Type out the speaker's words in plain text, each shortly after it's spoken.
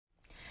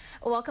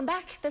Welcome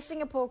back. The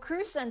Singapore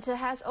Cruise Centre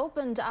has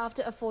opened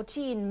after a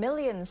 14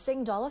 million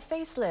Sing dollar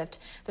facelift.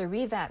 The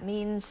revamp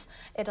means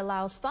it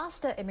allows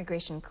faster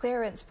immigration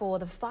clearance for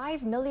the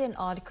 5 million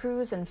odd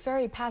cruise and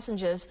ferry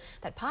passengers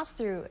that pass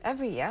through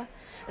every year.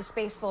 The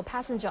space for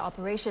passenger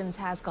operations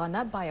has gone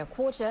up by a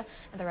quarter,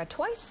 and there are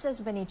twice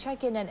as many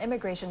check-in and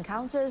immigration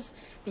counters.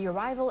 The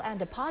arrival and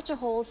departure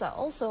halls are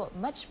also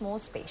much more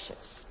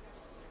spacious.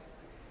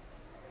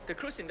 The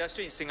cruise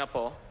industry in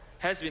Singapore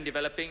has been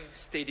developing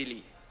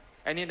steadily.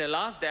 And in the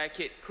last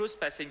decade, cruise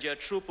passenger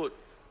throughput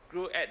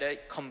grew at a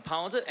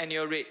compounded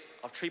annual rate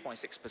of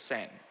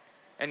 3.6%.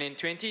 And in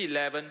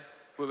 2011,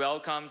 we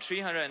welcomed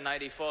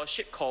 394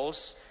 ship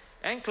calls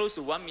and close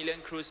to 1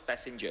 million cruise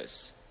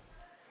passengers.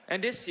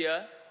 And this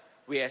year,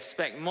 we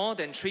expect more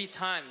than 3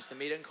 times the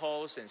maiden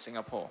calls in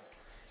Singapore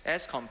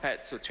as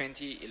compared to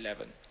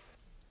 2011.